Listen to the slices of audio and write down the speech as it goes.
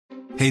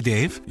Hey,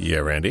 Dave. Yeah,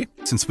 Randy?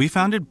 Since we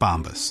founded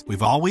Bombas,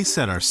 we've always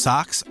said our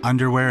socks,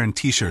 underwear, and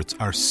T-shirts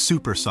are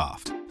super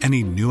soft.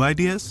 Any new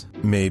ideas?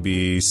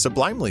 Maybe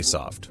sublimely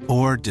soft.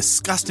 Or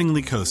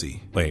disgustingly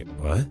cozy. Wait,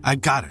 what? I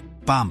got it.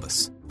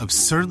 Bombas.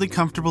 Absurdly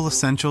comfortable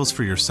essentials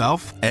for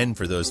yourself and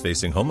for those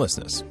facing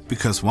homelessness.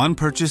 Because one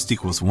purchased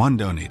equals one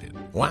donated.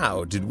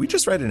 Wow, did we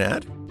just write an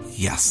ad?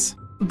 Yes.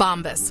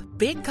 Bombas.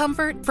 Big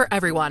comfort for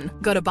everyone.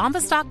 Go to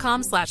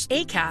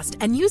bombas.com/ACAST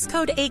and use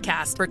code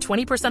ACAST for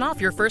 20%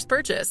 off your first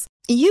purchase.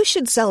 You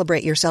should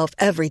celebrate yourself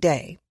every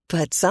day.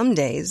 But some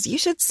days you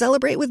should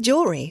celebrate with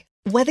jewelry.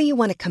 Whether you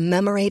want to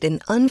commemorate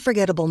an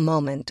unforgettable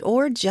moment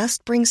or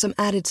just bring some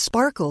added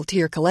sparkle to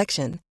your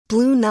collection,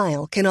 Blue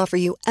Nile can offer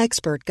you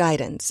expert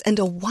guidance and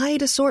a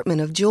wide assortment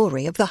of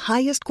jewelry of the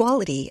highest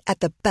quality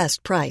at the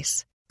best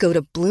price. Go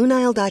to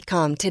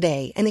BlueNile.com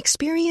today and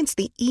experience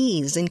the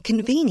ease and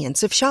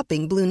convenience of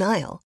shopping Blue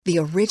Nile, the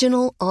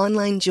original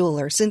online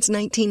jeweler since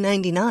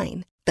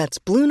 1999. That's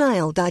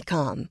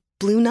BlueNile.com.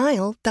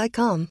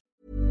 BlueNile.com.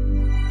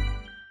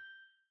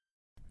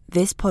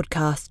 This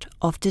podcast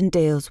often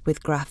deals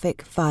with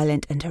graphic,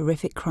 violent and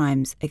horrific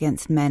crimes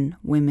against men,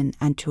 women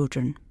and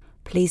children.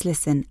 Please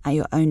listen at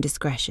your own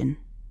discretion.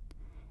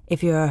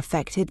 If you are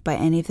affected by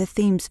any of the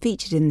themes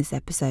featured in this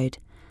episode,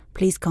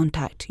 please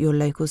contact your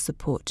local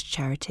support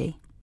charity.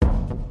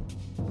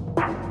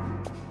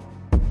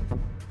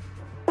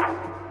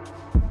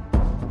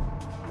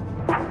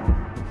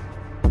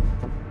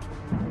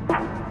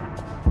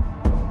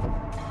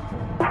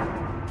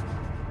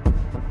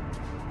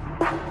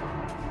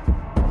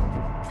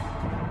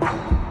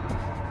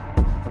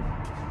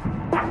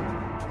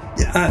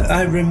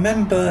 I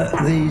remember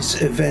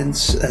these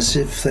events as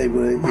if they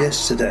were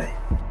yesterday.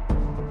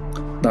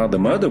 Now, the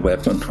murder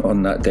weapon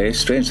on that day,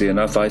 strangely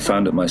enough, I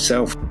found it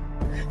myself.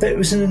 It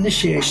was an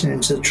initiation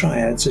into the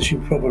triads, as you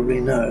probably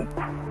know.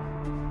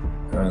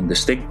 And the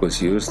stick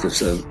was used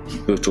as a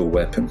brutal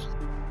weapon.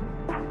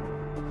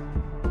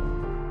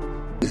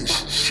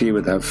 She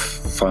would have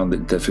found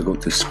it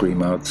difficult to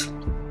scream out.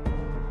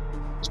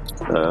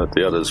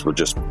 The others were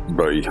just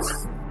very,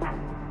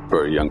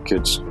 very young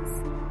kids.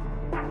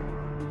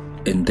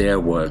 In their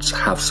words,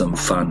 have some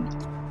fun.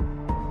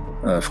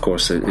 Of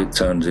course, it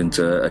turns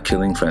into a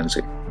killing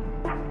frenzy.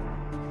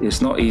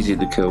 It's not easy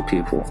to kill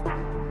people.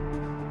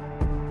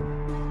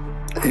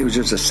 It was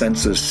just a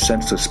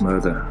senseless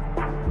murder.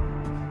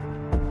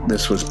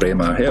 This was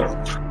Braemar Hill.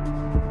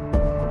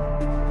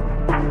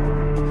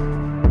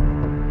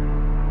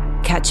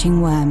 Catching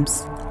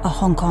Worms, a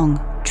Hong Kong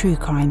true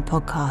crime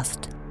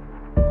podcast.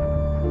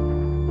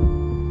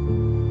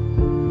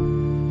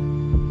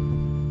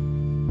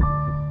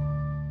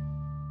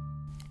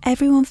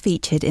 Everyone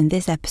featured in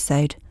this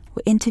episode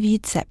were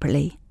interviewed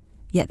separately,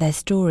 yet their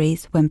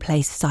stories, when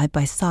placed side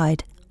by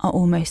side, are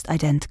almost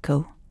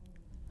identical.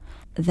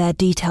 Their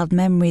detailed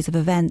memories of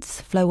events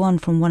flow on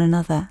from one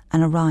another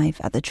and arrive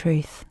at the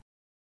truth.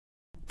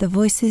 The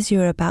voices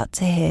you're about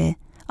to hear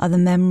are the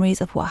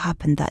memories of what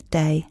happened that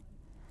day,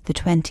 the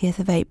 20th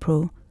of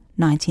April,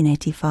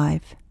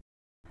 1985.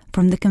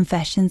 From the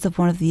confessions of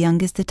one of the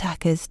youngest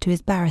attackers to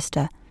his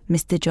barrister,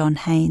 Mr. John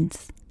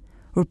Haynes.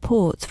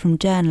 Reports from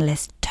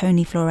journalist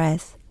Tony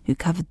Flores, who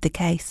covered the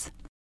case.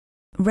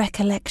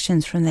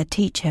 Recollections from their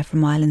teacher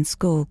from Island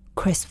School,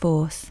 Chris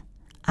Force,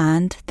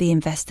 and the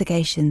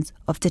investigations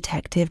of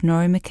Detective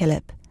Norrie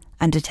McKillop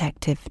and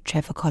Detective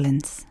Trevor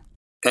Collins.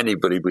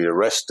 Anybody we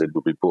arrested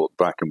would be brought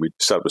back, and we'd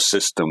set up a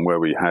system where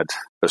we had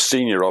a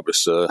senior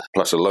officer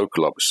plus a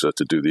local officer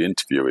to do the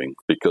interviewing,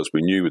 because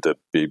we knew there'd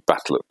be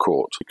battle at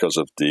court because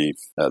of the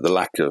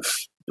lack of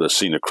the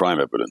scene of crime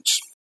evidence.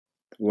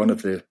 One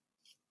of the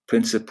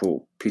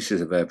principal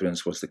pieces of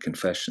evidence was the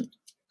confession,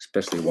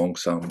 especially Wong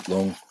Sam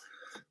Long,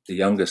 the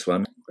youngest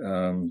one.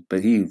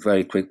 But he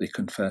very quickly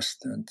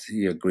confessed, and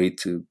he agreed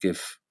to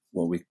give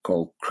what we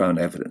call crown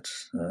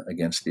evidence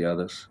against the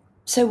others.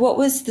 So what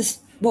was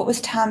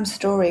Tam's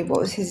story?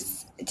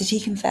 Did he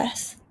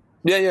confess?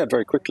 Yeah,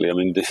 very quickly. I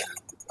mean,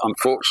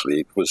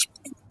 unfortunately, it was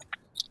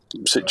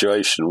a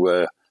situation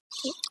where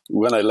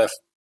when I left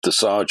the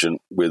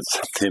sergeant with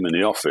him in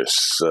the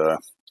office,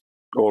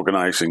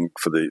 organising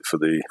for the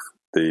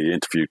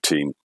interview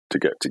team to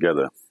get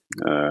together,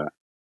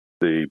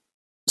 the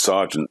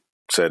sergeant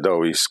said,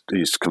 "Oh, he's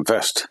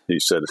confessed." He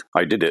said,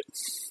 "I did it.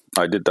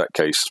 I did that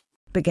case."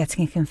 But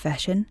getting a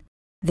confession,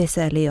 this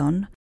early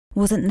on,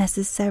 wasn't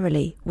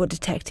necessarily what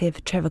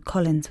Detective Trevor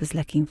Collins was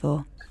looking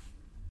for.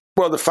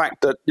 Well, the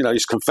fact that,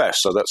 he's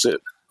confessed, so that's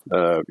it.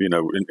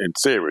 In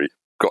theory,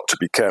 got to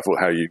be careful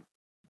how you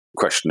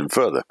question him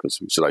further, because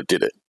he said, "I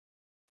did it."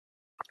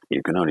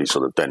 You can only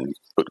sort of then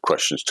put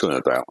questions to him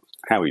about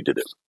how he did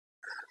it.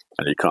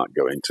 And you can't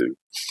go into,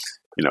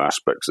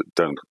 aspects that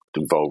don't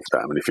involve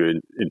that. I mean, if you're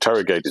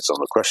interrogated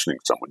someone or questioning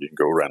someone, you can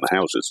go around the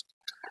houses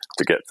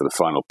to get to the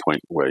final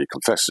point where he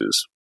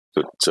confesses.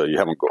 But you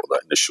haven't got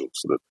that initial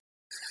sort of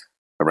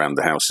around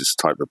the houses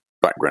type of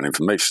background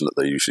information that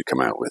they usually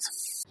come out with.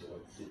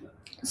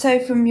 So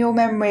from your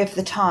memory of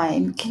the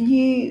time, can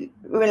you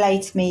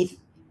relate to me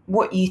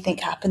what you think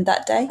happened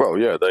that day? Well,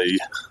 yeah,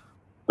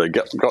 they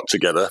got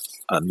together,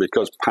 and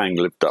because Pang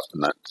lived up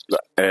in that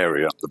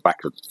area, the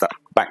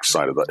back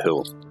side of that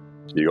hill,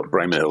 you got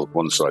Braemar Hill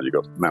one side, you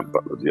got Mount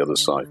Butler the other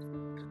side.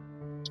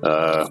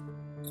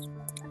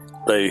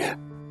 They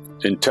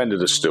intended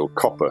to steal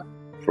copper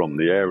from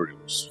the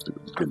aerials.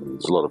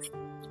 There's a lot of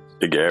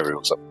big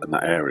aerials up in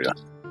that area,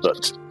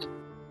 but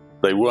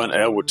they weren't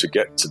able to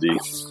get to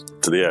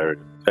the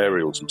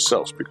aerials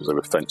themselves because they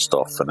were fenced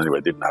off, and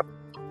anyway, didn't have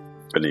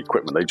any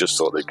equipment. They just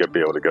thought they'd be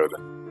able to go to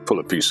pull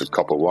a piece of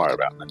copper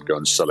wire out and then go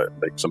and sell it and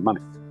make some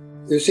money.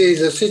 You see,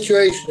 the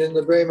situation in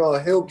the Braemar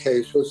Hill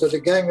case was that a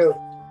gang of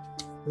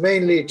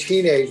mainly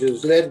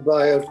teenagers led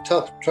by a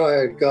tough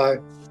triad guy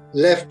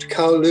left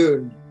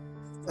Kowloon,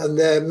 and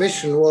their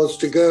mission was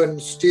to go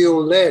and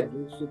steal lead.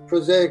 It's as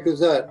prosaic as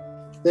that.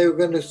 They were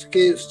going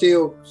to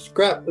steal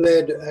scrap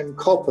lead and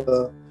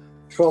copper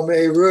from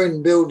a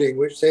ruined building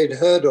which they'd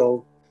heard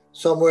of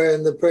somewhere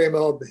in the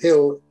Braemar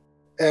Hill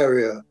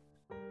area.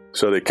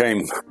 So they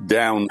came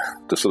down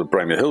the sort of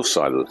Braemar Hill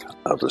side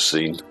of the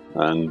scene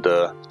and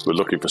were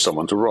looking for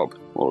someone to rob,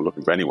 or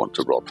looking for anyone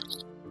to rob.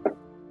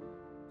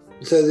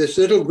 So this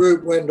little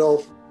group went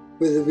off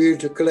with a view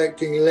to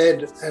collecting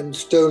lead and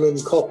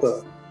stolen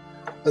copper.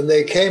 And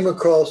they came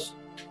across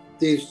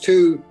these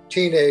two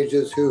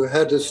teenagers who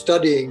had a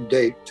studying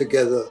date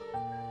together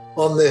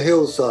on the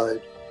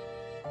hillside.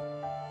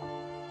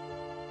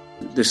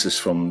 This is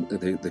from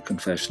the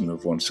confession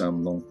of Wong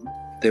Sam Leung.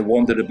 They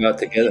wandered about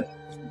together.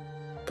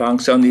 Pang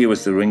Sang Ye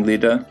was the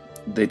ringleader.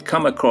 They'd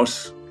come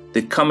across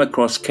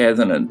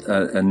Kevin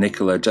and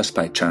Nicola just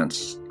by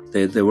chance.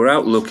 They were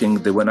out looking.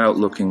 They went out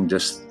looking,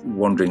 just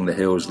wandering the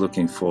hills,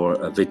 looking for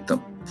a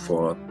victim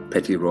for a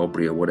petty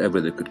robbery or whatever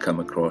they could come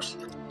across.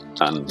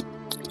 And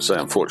so,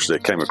 unfortunately,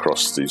 they came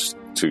across these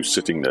two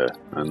sitting there,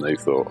 and they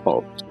thought,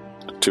 "Oh,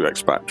 two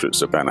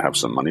expatriates are bound to have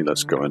some money.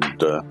 Let's go and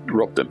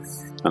rob them."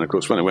 And of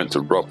course, when they went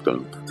to rob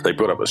them, they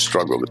put up a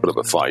struggle. They put up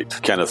a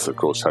fight. Kenneth, of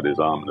course, had his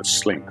arm in a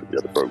sling. He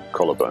had a broken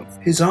collarbone.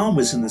 His arm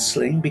was in a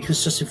sling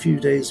because just a few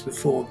days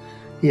before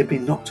he had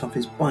been knocked off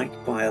his bike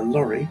by a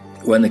lorry.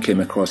 When they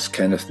came across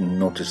Kenneth and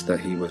noticed that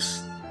he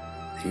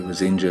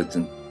was injured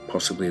and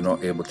possibly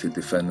not able to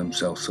defend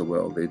himself so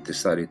well, they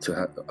decided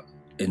to,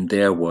 in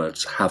their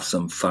words, have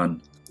some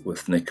fun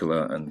with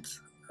Nicola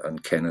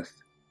and Kenneth.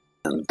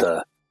 And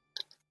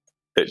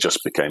it just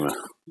became a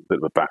bit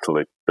of a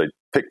battle. They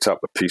picked up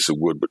a piece of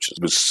wood which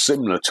was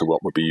similar to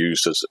what would be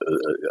used as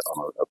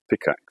a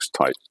pickaxe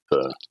type,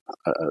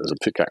 as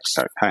a pickaxe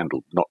type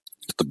handle, not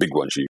the big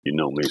ones you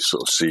normally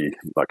sort of see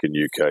like in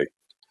UK.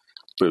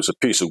 But it was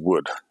a piece of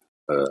wood,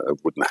 a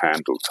wooden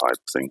handle type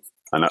thing,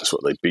 and that's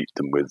what they beat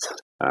them with.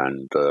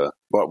 And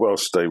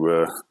whilst they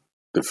were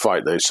the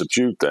fight, they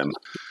subdued them.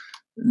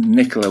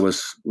 Nicola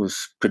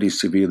was pretty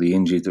severely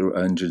injured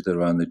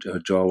around her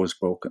jaw was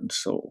broken,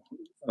 so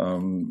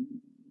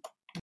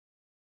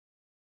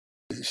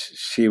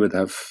she would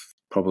have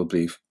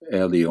probably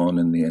early on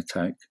in the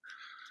attack,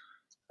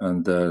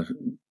 and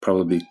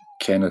probably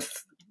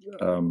Kenneth,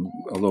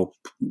 although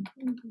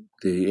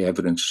the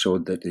evidence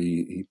showed that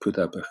he put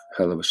up a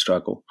hell of a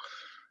struggle,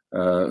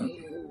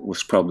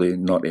 was probably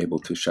not able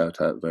to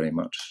shout out very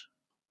much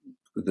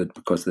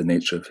because of the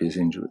nature of his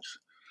injuries.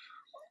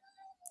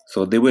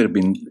 So they would have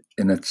been,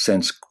 in a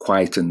sense,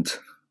 quietened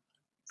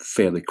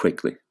fairly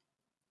quickly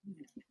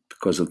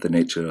because of the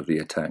nature of the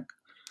attack.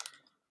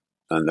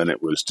 And then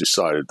it was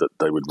decided that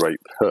they would rape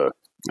her,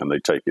 and they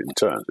take it in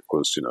turns. It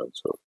was, sort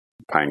of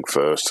Pang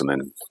first, and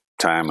then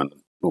Tam, and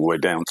all the way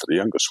down to the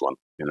youngest one.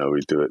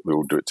 We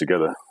all do it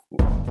together.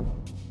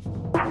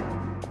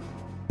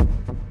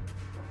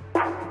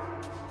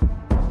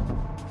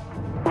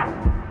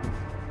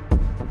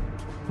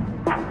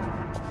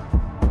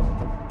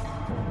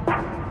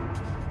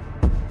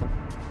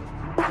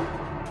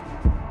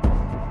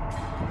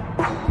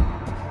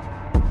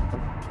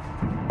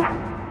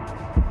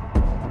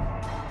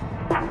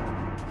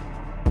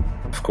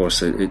 Of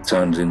course, it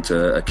turns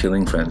into a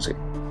killing frenzy.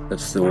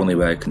 That's the only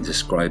way I can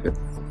describe it.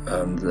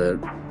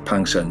 And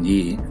Pang Sang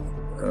Ye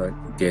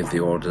gave the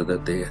order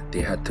that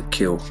they had to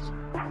kill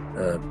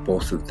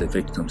both of the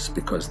victims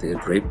because they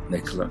had raped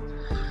Nicola,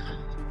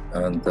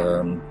 and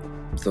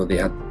so they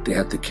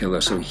had to kill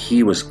her. So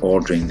he was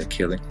ordering the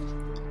killing,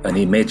 and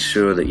he made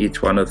sure that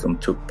each one of them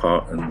took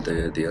part in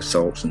the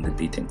assaults and the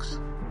beatings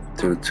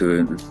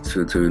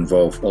to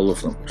involve all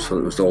of them. So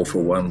it was all for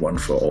one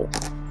for all.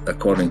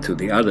 According to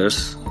the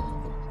others,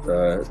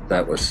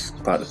 that was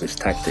part of his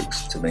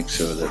tactics to make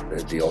sure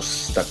that they all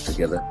stuck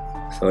together.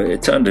 So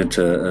it turned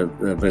into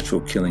a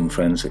virtual killing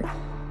frenzy,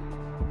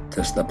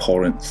 just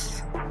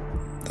abhorrent.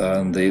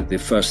 And they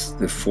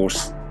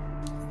forced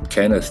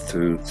Kenneth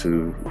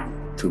to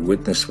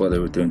witness what they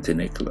were doing to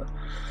Nicola.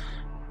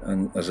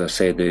 And as I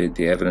say,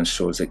 the evidence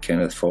shows that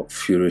Kenneth fought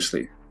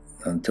furiously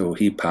until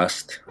he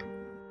passed.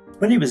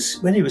 When he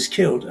was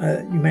killed,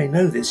 you may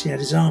know this, he had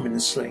his arm in a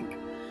sling.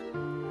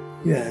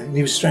 Yeah, and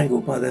he was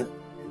strangled by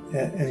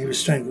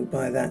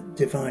that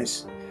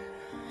device.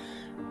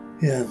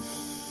 Yeah.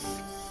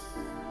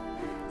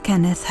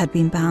 Kenneth had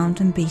been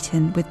bound and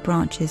beaten with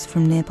branches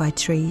from nearby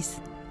trees.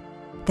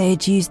 They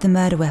had used the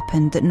murder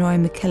weapon that Norrie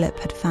MacKillop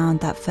had found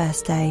that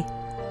first day.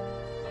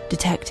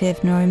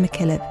 Detective Norrie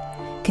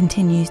MacKillop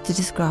continues to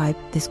describe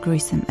this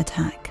gruesome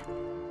attack.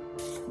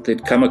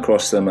 They'd come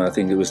across them, I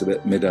think it was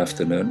about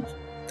mid-afternoon.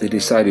 They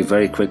decided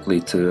very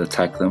quickly to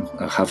attack them,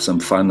 have some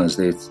fun, as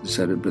they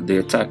said, but the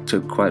attack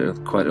took quite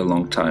a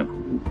long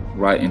time,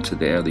 right into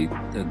the early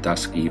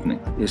dusk evening.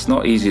 It's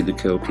not easy to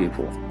kill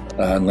people,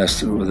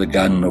 unless with a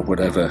gun or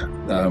whatever,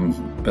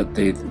 but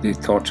they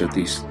tortured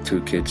these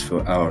two kids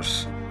for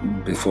hours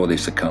before they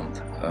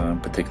succumbed,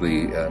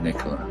 particularly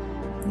Nicola.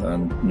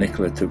 And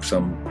Nicola took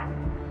some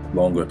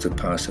longer to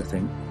pass, I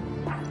think,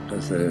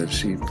 because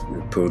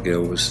the poor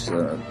girl was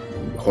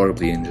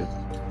horribly injured.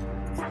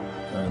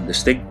 And the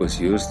stick was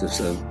used as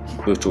a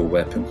brutal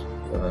weapon.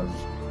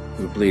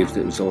 We believed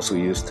it was also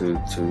used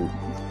to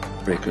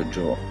break her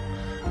jaw.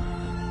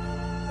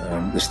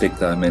 The stick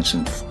that I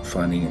mentioned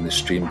finding in the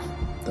stream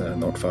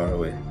not far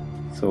away.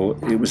 So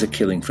it was a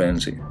killing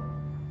frenzy.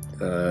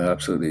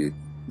 Absolutely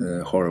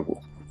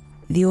horrible.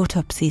 The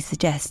autopsy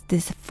suggests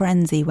this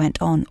frenzy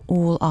went on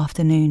all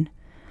afternoon,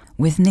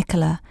 with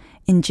Nicola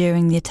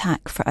enduring the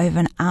attack for over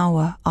an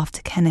hour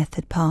after Kenneth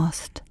had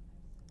passed.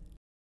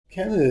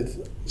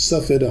 Kenneth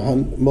suffered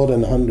more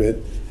than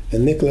 100,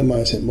 and Nicola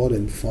Myers had more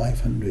than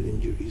 500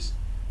 injuries.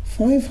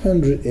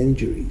 500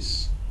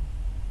 injuries.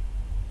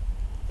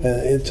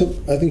 It took,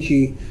 I think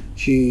she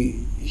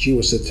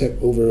was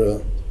attacked over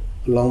a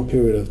long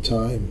period of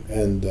time,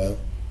 and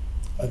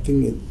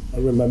I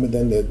remember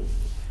then that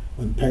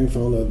when Pang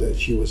found out that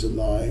she was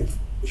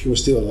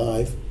still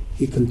alive,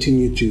 he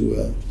continued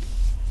to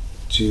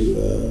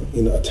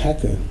attack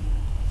her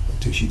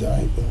until she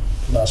died, the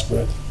last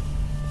breath.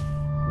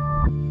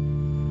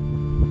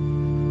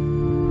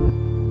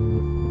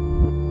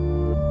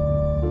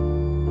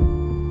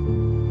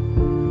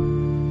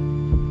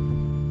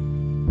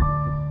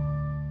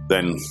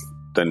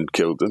 Then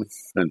killed them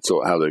and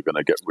thought how they're going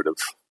to get rid of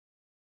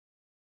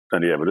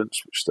any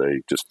evidence, which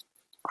they just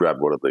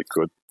grabbed whatever they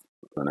could,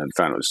 and then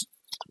found it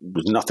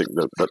was nothing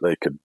that they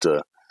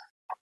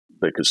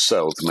could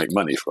sell to make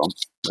money from,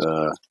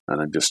 and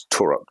then just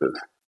tore up the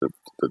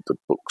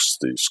books,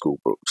 the school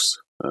books,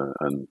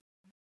 and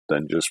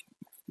then just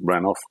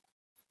ran off,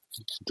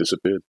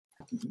 disappeared.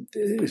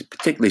 It was a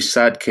particularly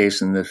sad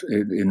case in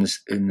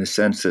the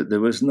sense that there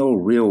was no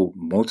real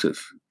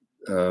motive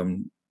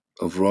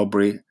of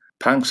robbery.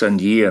 Pang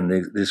Sun-yi and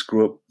this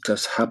group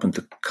just happened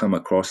to come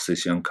across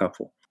this young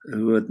couple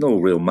who had no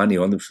real money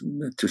on them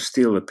to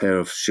steal a pair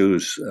of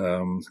shoes.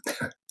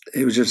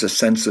 It was just a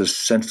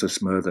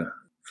senseless murder.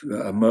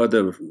 A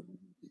murder,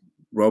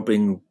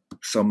 robbing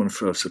someone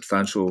for a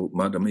substantial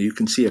amount. I mean, you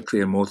can see a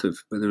clear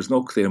motive, but there was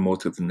no clear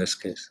motive in this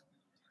case.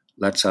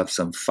 Let's have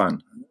some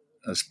fun,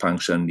 as Pang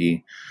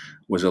Sun-yi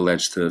was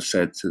alleged to have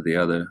said to the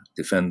other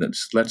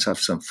defendants. Let's have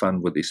some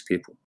fun with these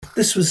people.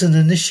 This was an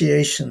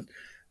initiation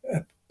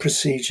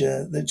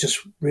procedure that just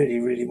really,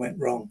 really went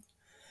wrong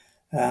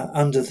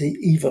under the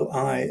evil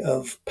eye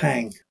of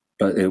Pang.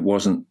 But it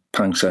wasn't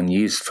Pang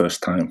Sun-yi's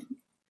first time.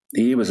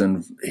 He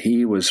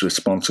was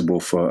responsible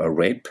for a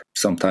rape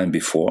sometime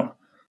before.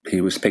 He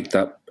was picked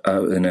up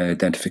in an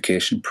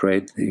identification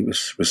parade. He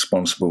was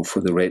responsible for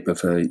the rape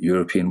of a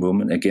European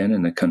woman, again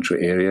in a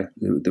country area.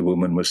 The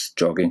woman was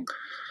jogging,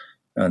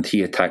 and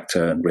he attacked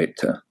her and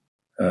raped her.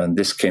 And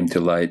this came to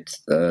light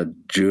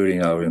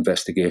during our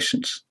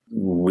investigations.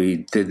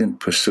 We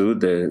didn't pursue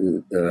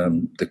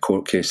the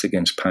court case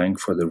against Pang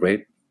for the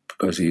rape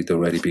because he'd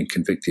already been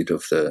convicted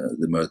of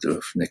the murder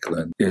of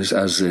Nicola.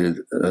 As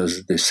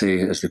they say,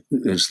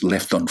 is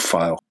left on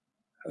file.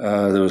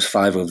 There was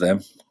 5 of them,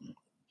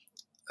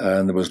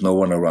 and there was no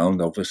one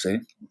around,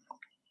 obviously.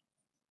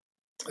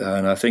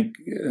 And I think,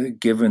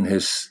 given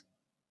his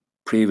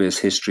previous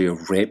history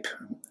of rape,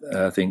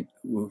 I think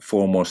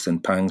foremost in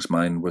Pang's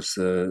mind was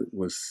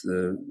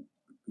the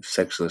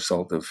sexual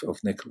assault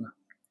of Nicola.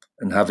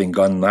 And having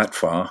gone that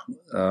far,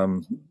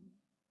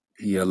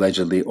 he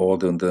allegedly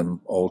ordered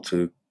them all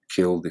to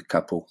kill the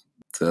couple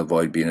to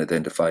avoid being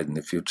identified in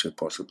the future,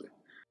 possibly.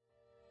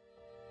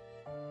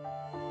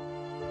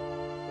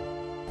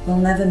 We'll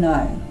never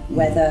know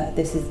whether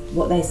this is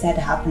what they said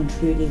happened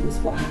truly was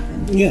what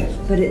happened. Yes.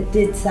 But it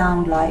did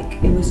sound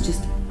like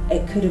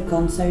it could have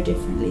gone so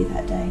differently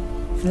that day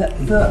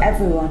for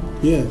everyone.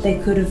 Yes. They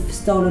could have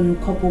stolen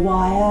copper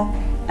wire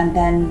and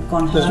then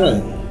gone home.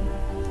 That's right.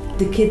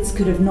 The kids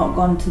could have not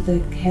gone to the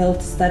hill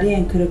to study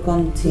and could have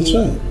gone to... That's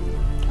right.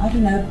 I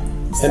don't know.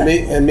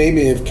 And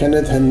maybe if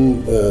Kenneth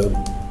hadn't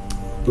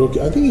broke...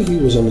 I think he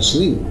was on a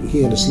sling.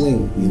 He had a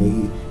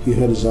sling. He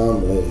hurt his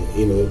arm.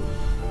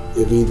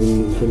 If he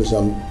didn't hurt his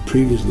arm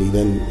previously,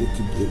 then it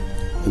could be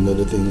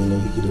another thing.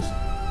 He could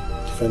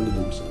have defended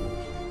himself.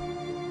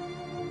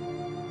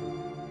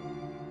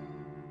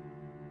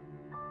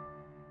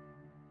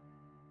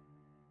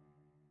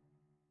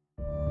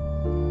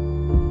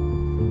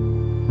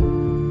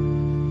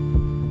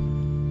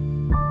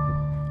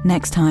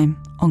 Next time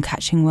on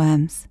Catching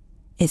Worms,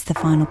 it's the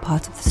final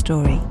part of the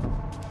story,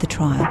 the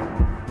trial.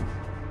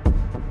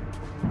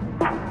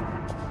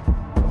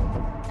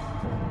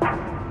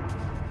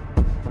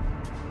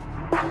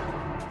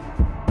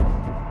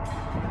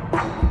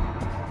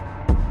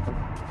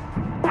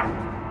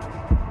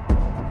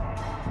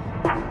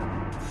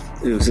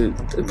 It was a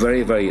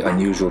very, very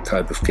unusual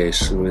type of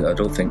case. I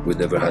don't think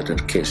we'd ever had a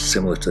case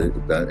similar to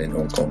that in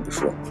Hong Kong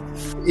before.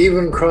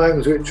 Even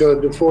crimes which are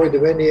devoid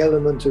of any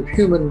element of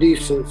human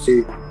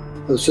decency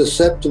are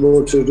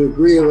susceptible to a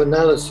degree of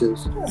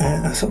analysis.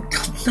 I thought,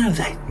 God, no,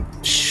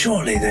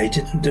 surely they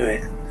didn't do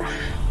it.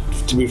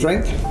 To be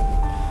frank,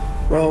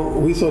 well,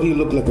 we thought he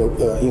looked like a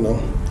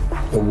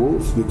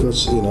wolf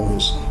because,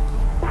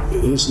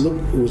 his look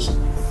was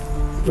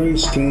very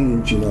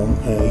strange, he had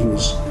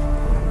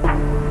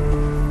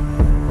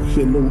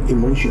no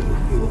emotion,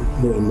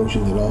 no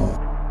emotion at all.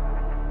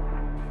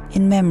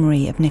 In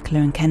memory of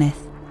Nicola and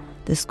Kenneth,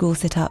 the school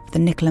set up the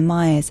Nicola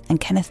Myers and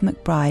Kenneth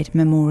McBride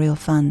Memorial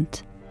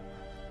Fund.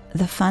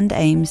 The fund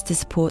aims to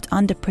support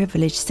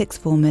underprivileged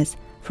sixth formers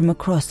from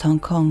across Hong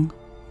Kong.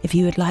 If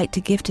you would like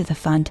to give to the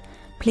fund,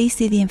 please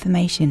see the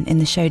information in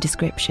the show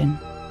description.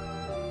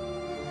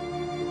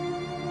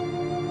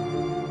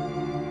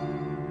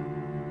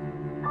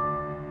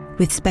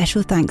 With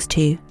special thanks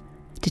to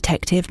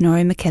Detective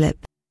Norrie McKillop,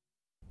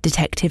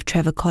 Detective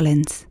Trevor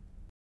Collins,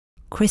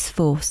 Chris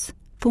Force,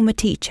 former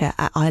teacher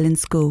at Island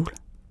School,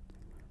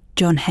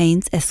 John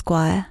Haynes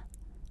Esquire,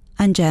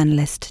 and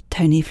journalist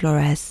Tony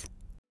Flores.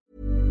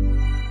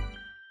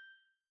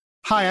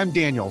 Hi, I'm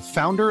Daniel,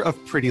 founder of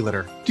Pretty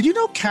Litter. Did you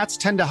know cats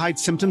tend to hide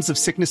symptoms of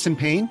sickness and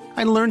pain?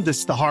 I learned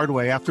this the hard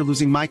way after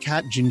losing my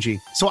cat,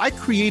 Gingy. So I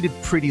created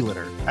Pretty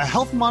Litter, a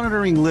health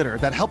monitoring litter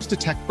that helps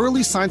detect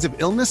early signs of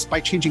illness by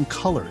changing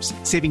colors,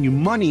 saving you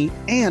money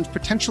and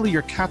potentially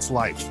your cat's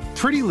life.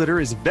 Pretty Litter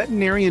is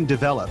veterinarian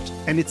developed,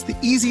 and it's the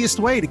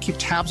easiest way to keep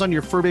tabs on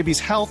your fur baby's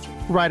health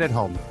right at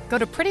home. Go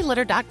to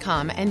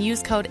prettylitter.com and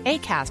use code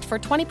ACAST for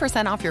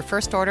 20% off your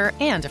first order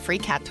and a free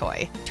cat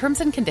toy.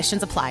 Terms and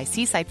conditions apply.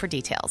 See site for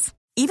details.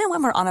 Even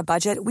when we're on a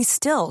budget, we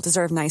still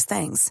deserve nice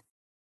things.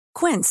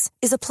 Quince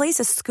is a place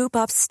to scoop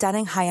up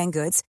stunning high-end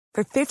goods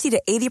for 50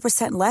 to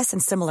 80% less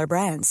than similar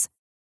brands.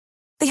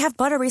 They have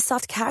buttery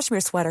soft cashmere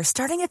sweaters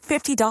starting at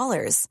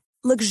 $50,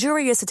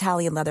 luxurious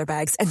Italian leather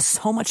bags, and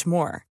so much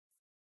more.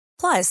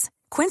 Plus,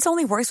 Quince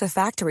only works with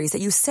factories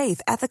that use safe,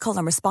 ethical,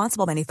 and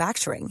responsible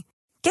manufacturing.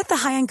 Get the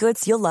high-end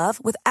goods you'll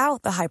love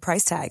without the high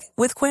price tag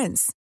with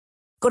Quince.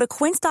 Go to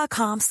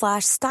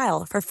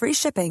quince.com/style for free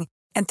shipping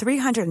and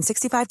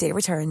 365-day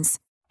returns.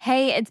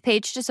 Hey, it's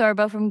Paige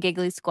DeSorbo from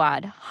Giggly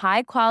Squad.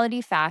 High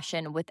quality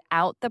fashion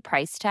without the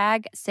price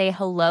tag. Say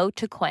hello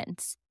to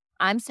Quince.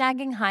 I'm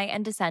snagging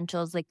high-end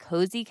essentials like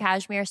cozy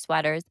cashmere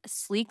sweaters,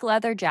 sleek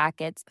leather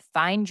jackets,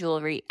 fine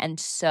jewelry, and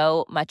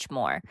so much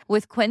more.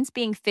 With Quince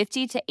being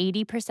 50 to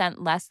 80%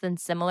 less than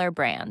similar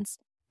brands.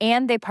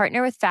 And they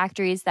partner with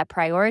factories that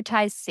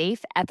prioritize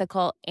safe,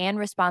 ethical, and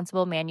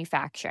responsible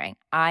manufacturing.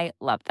 I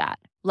love that.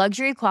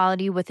 Luxury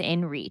quality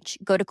within reach.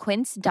 Go to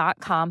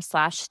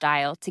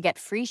quince.com/style to get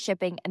free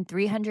shipping and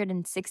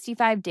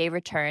 365-day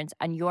returns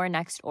on your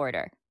next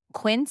order.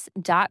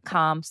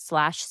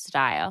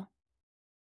 Quince.com/style.